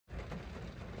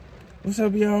What's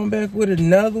up, y'all? I'm back with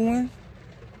another one.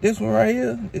 This one right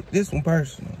here, this one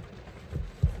personal.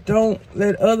 Don't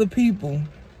let other people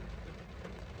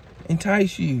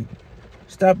entice you.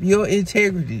 Stop your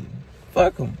integrity.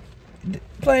 Fuck them.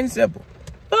 Plain and simple.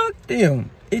 Fuck them.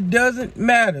 It doesn't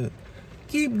matter.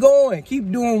 Keep going.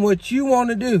 Keep doing what you want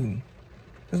to do.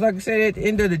 Because like I said, at the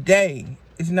end of the day,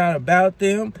 it's not about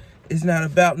them. It's not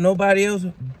about nobody else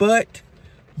but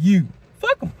you.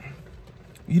 Fuck them.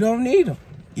 You don't need them.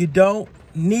 You don't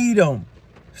need them.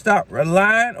 Stop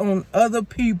relying on other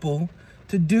people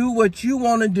to do what you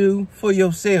want to do for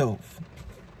yourself.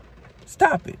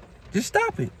 Stop it. Just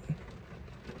stop it.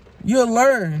 You'll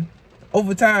learn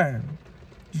over time.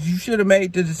 You should have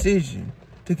made the decision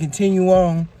to continue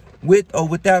on with or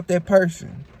without that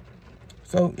person.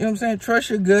 So, you know what I'm saying? Trust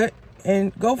your gut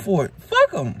and go for it.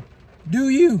 Fuck them. Do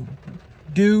you.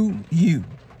 Do you.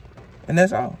 And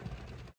that's all.